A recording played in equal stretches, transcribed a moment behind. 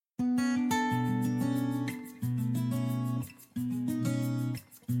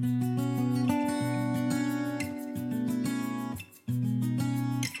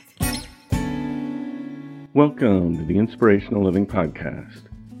Welcome to the Inspirational Living Podcast.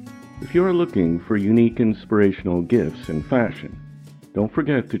 If you are looking for unique inspirational gifts in fashion, don't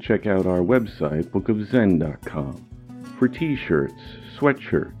forget to check out our website, bookofzen.com, for t-shirts,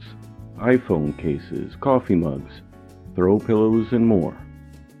 sweatshirts, iPhone cases, coffee mugs, throw pillows, and more.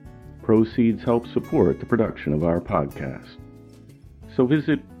 Proceeds help support the production of our podcast. So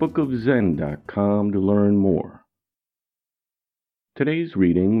visit bookofzen.com to learn more. Today's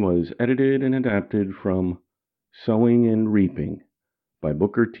reading was edited and adapted from Sowing and Reaping by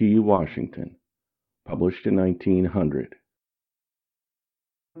Booker T. Washington, published in 1900.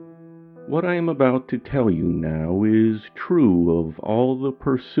 What I am about to tell you now is true of all the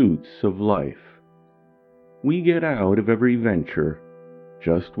pursuits of life. We get out of every venture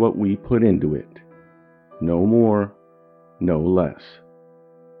just what we put into it, no more, no less.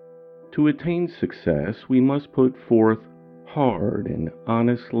 To attain success, we must put forth hard and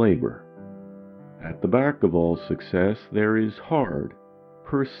honest labor. At the back of all success, there is hard,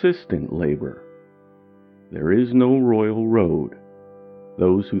 persistent labor. There is no royal road.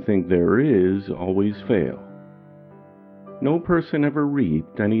 Those who think there is always fail. No person ever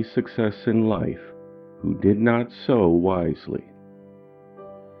reaped any success in life who did not sow wisely.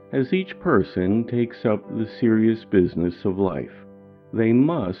 As each person takes up the serious business of life, they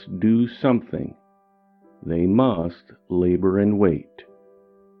must do something. They must labor and wait.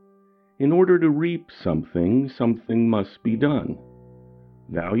 In order to reap something, something must be done.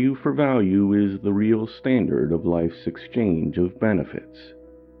 Value for value is the real standard of life's exchange of benefits.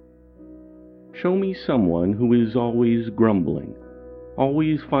 Show me someone who is always grumbling,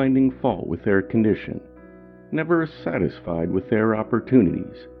 always finding fault with their condition, never satisfied with their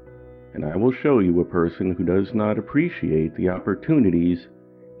opportunities, and I will show you a person who does not appreciate the opportunities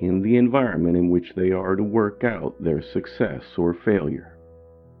in the environment in which they are to work out their success or failure.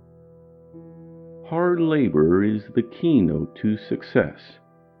 Hard labor is the keynote to success.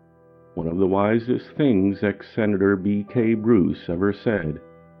 One of the wisest things ex-Senator B.K. Bruce ever said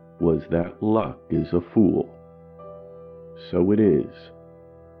was that luck is a fool. So it is.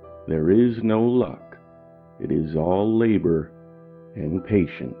 There is no luck. It is all labor and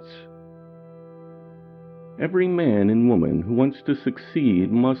patience. Every man and woman who wants to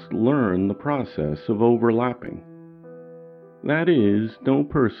succeed must learn the process of overlapping. That is, no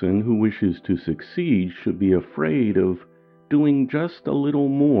person who wishes to succeed should be afraid of doing just a little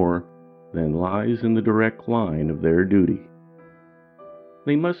more than lies in the direct line of their duty.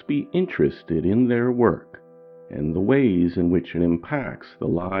 They must be interested in their work and the ways in which it impacts the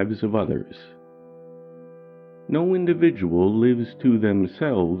lives of others. No individual lives to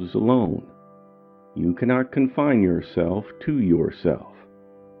themselves alone. You cannot confine yourself to yourself.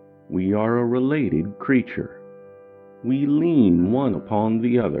 We are a related creature. We lean one upon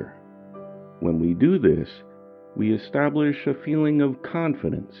the other. When we do this, we establish a feeling of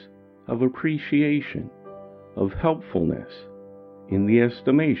confidence, of appreciation, of helpfulness in the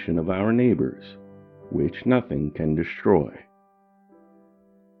estimation of our neighbors, which nothing can destroy.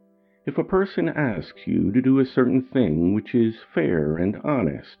 If a person asks you to do a certain thing which is fair and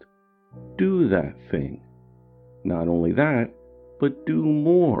honest, do that thing. Not only that, but do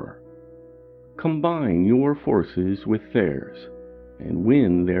more. Combine your forces with theirs and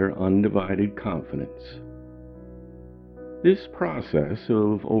win their undivided confidence. This process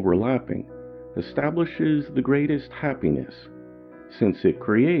of overlapping establishes the greatest happiness, since it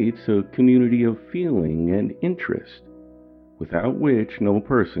creates a community of feeling and interest, without which no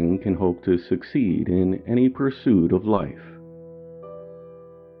person can hope to succeed in any pursuit of life.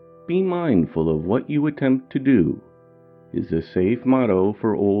 Be mindful of what you attempt to do is a safe motto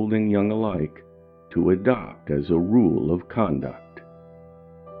for old and young alike to adopt as a rule of conduct.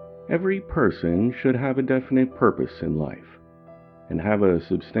 Every person should have a definite purpose in life and have a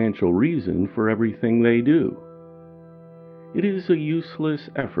substantial reason for everything they do. It is a useless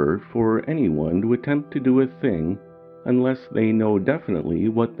effort for anyone to attempt to do a thing unless they know definitely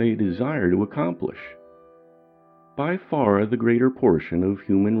what they desire to accomplish. By far the greater portion of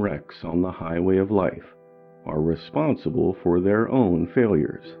human wrecks on the highway of life are responsible for their own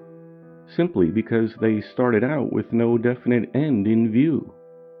failures, simply because they started out with no definite end in view,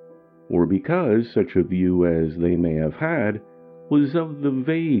 or because such a view as they may have had was of the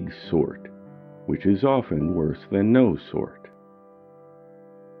vague sort, which is often worse than no sort.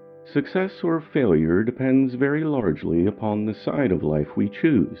 Success or failure depends very largely upon the side of life we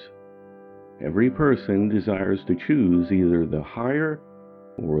choose. Every person desires to choose either the higher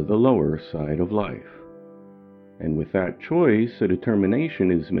or the lower side of life. And with that choice, a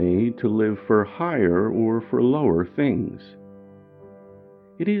determination is made to live for higher or for lower things.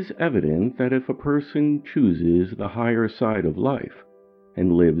 It is evident that if a person chooses the higher side of life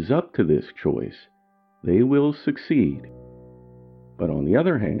and lives up to this choice, they will succeed. But on the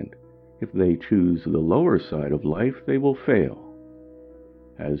other hand, if they choose the lower side of life, they will fail.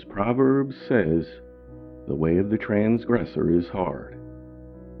 As Proverbs says, the way of the transgressor is hard.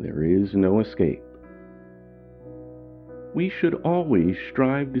 There is no escape. We should always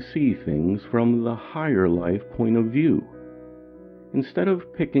strive to see things from the higher life point of view. Instead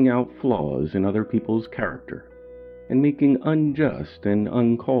of picking out flaws in other people's character and making unjust and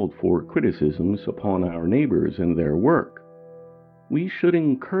uncalled for criticisms upon our neighbors and their work, we should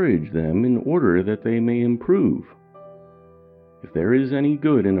encourage them in order that they may improve. If there is any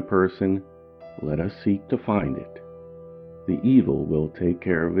good in a person, let us seek to find it. The evil will take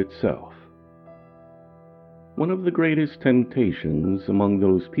care of itself. One of the greatest temptations among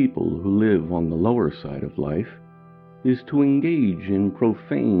those people who live on the lower side of life is to engage in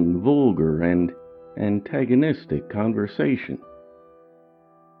profane, vulgar, and antagonistic conversation.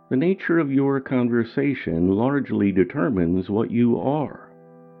 The nature of your conversation largely determines what you are.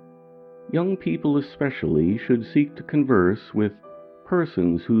 Young people especially should seek to converse with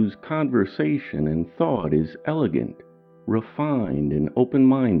persons whose conversation and thought is elegant, refined, and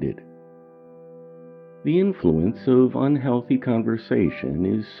open-minded. The influence of unhealthy conversation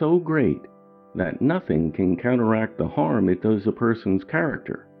is so great that nothing can counteract the harm it does a person's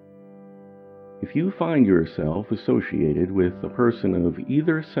character. If you find yourself associated with a person of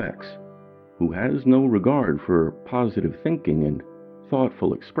either sex who has no regard for positive thinking and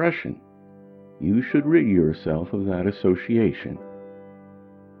thoughtful expression, you should rid yourself of that association.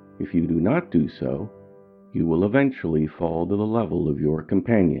 If you do not do so, you will eventually fall to the level of your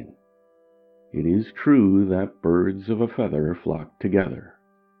companion. It is true that birds of a feather flock together.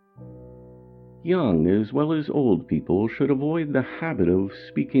 Young as well as old people should avoid the habit of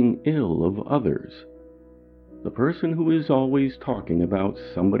speaking ill of others. The person who is always talking about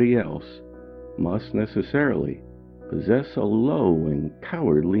somebody else must necessarily possess a low and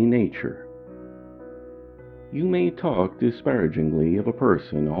cowardly nature. You may talk disparagingly of a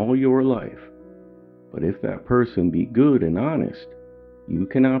person all your life, but if that person be good and honest, you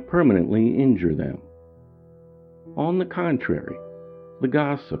cannot permanently injure them. On the contrary, the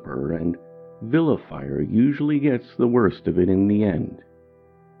gossiper and vilifier usually gets the worst of it in the end.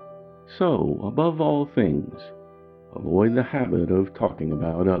 So, above all things, avoid the habit of talking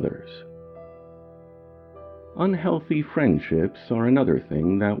about others. Unhealthy friendships are another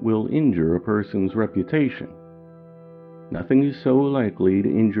thing that will injure a person's reputation. Nothing is so likely to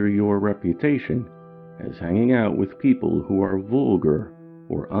injure your reputation as hanging out with people who are vulgar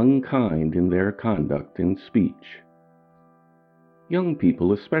or unkind in their conduct and speech. Young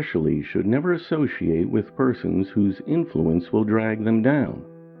people especially should never associate with persons whose influence will drag them down.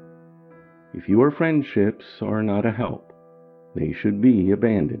 If your friendships are not a help, they should be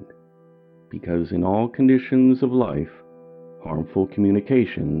abandoned, because in all conditions of life, harmful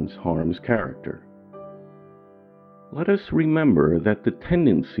communications harms character. Let us remember that the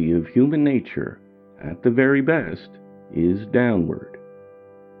tendency of human nature, at the very best, is downward.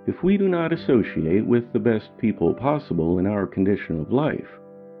 If we do not associate with the best people possible in our condition of life,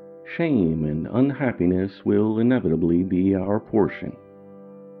 shame and unhappiness will inevitably be our portion.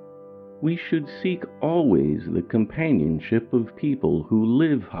 We should seek always the companionship of people who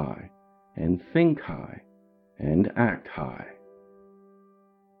live high, and think high, and act high.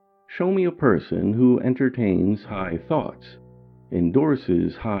 Show me a person who entertains high thoughts,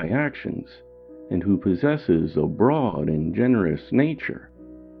 endorses high actions, and who possesses a broad and generous nature,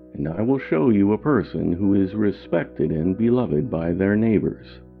 and I will show you a person who is respected and beloved by their neighbors.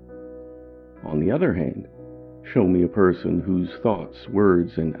 On the other hand, show me a person whose thoughts,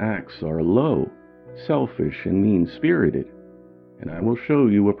 words, and acts are low, selfish, and mean-spirited, and I will show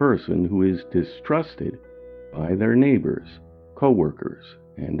you a person who is distrusted by their neighbors, co-workers,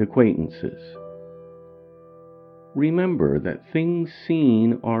 and acquaintances. Remember that things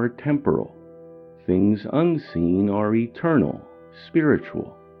seen are temporal, things unseen are eternal,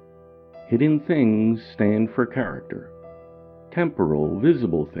 spiritual. Hidden things stand for character. Temporal,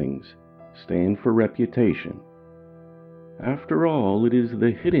 visible things stand for reputation. After all, it is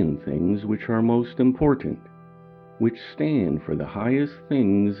the hidden things which are most important, which stand for the highest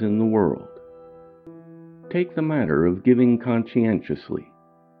things in the world. Take the matter of giving conscientiously.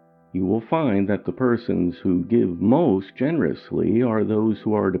 You will find that the persons who give most generously are those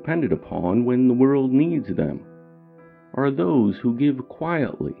who are depended upon when the world needs them, are those who give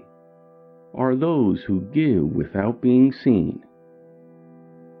quietly, are those who give without being seen.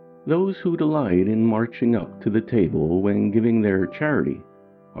 Those who delight in marching up to the table when giving their charity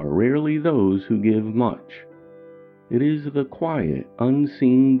are rarely those who give much. It is the quiet,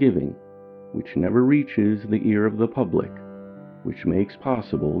 unseen giving, which never reaches the ear of the public, which makes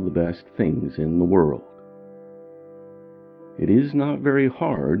possible the best things in the world. It is not very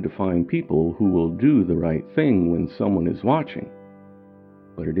hard to find people who will do the right thing when someone is watching,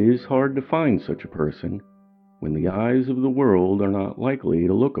 but it is hard to find such a person when the eyes of the world are not likely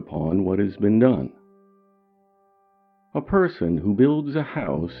to look upon what has been done. A person who builds a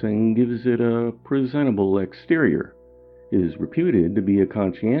house and gives it a presentable exterior is reputed to be a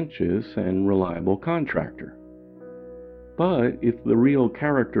conscientious and reliable contractor. But if the real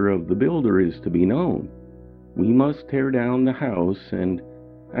character of the builder is to be known, we must tear down the house and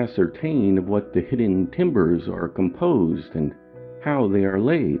ascertain of what the hidden timbers are composed and how they are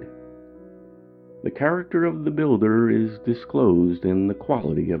laid. The character of the builder is disclosed in the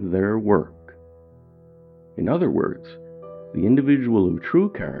quality of their work. In other words, the individual of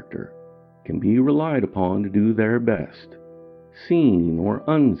true character can be relied upon to do their best, seen or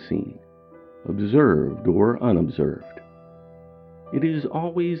unseen, observed or unobserved. It is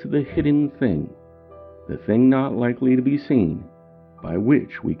always the hidden thing, the thing not likely to be seen, by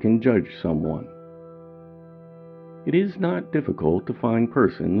which we can judge someone. It is not difficult to find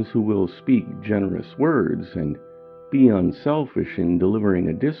persons who will speak generous words and be unselfish in delivering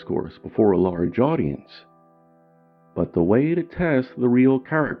a discourse before a large audience. But the way to test the real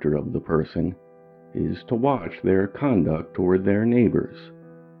character of the person is to watch their conduct toward their neighbors,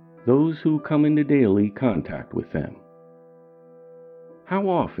 those who come into daily contact with them. How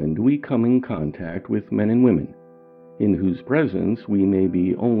often do we come in contact with men and women, in whose presence we may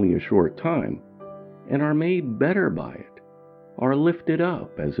be only a short time, and are made better by it, are lifted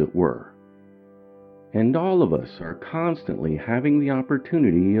up, as it were? And all of us are constantly having the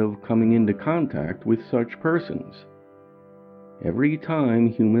opportunity of coming into contact with such persons. Every time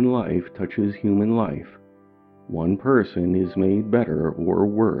human life touches human life, one person is made better or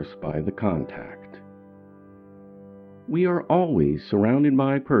worse by the contact. We are always surrounded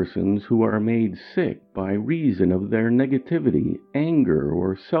by persons who are made sick by reason of their negativity, anger,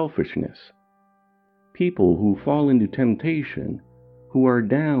 or selfishness. People who fall into temptation, who are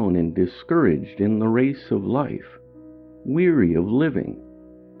down and discouraged in the race of life, weary of living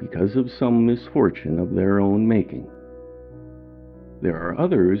because of some misfortune of their own making. There are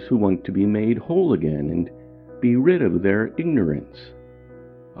others who want to be made whole again and be rid of their ignorance.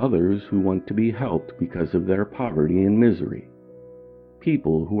 Others who want to be helped because of their poverty and misery.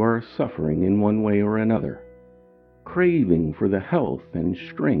 People who are suffering in one way or another, craving for the health and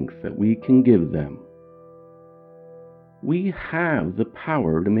strength that we can give them. We have the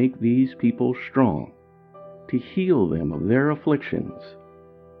power to make these people strong, to heal them of their afflictions.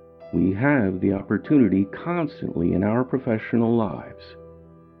 We have the opportunity constantly in our professional lives.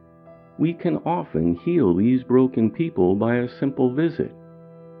 We can often heal these broken people by a simple visit,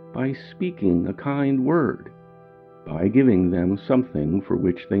 by speaking a kind word, by giving them something for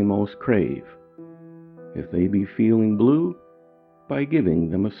which they most crave. If they be feeling blue, by giving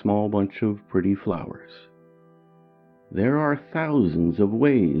them a small bunch of pretty flowers. There are thousands of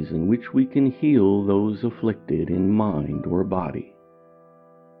ways in which we can heal those afflicted in mind or body.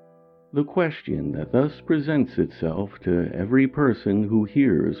 The question that thus presents itself to every person who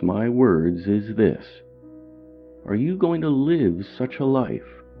hears my words is this: are you going to live such a life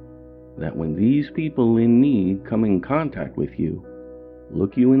that when these people in need come in contact with you,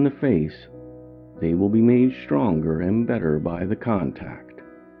 look you in the face, they will be made stronger and better by the contact?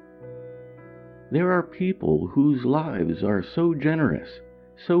 There are people whose lives are so generous,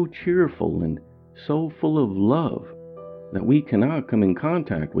 so cheerful, and so full of love that we cannot come in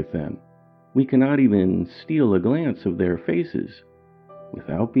contact with them. We cannot even steal a glance of their faces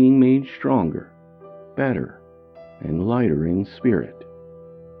without being made stronger, better, and lighter in spirit.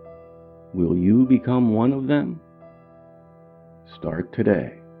 Will you become one of them? Start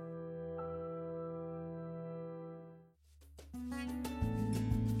today.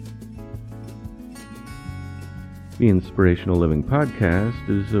 The Inspirational Living Podcast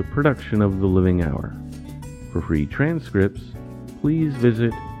is a production of The Living Hour. For free transcripts, please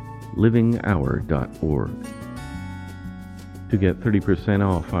visit livinghour.org. To get 30%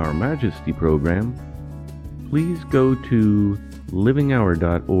 off our Majesty program, please go to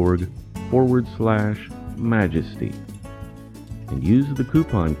livinghour.org/Majesty and use the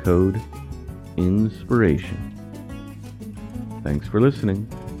coupon code INSPIRATION. Thanks for listening.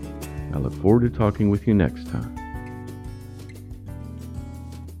 I look forward to talking with you next time.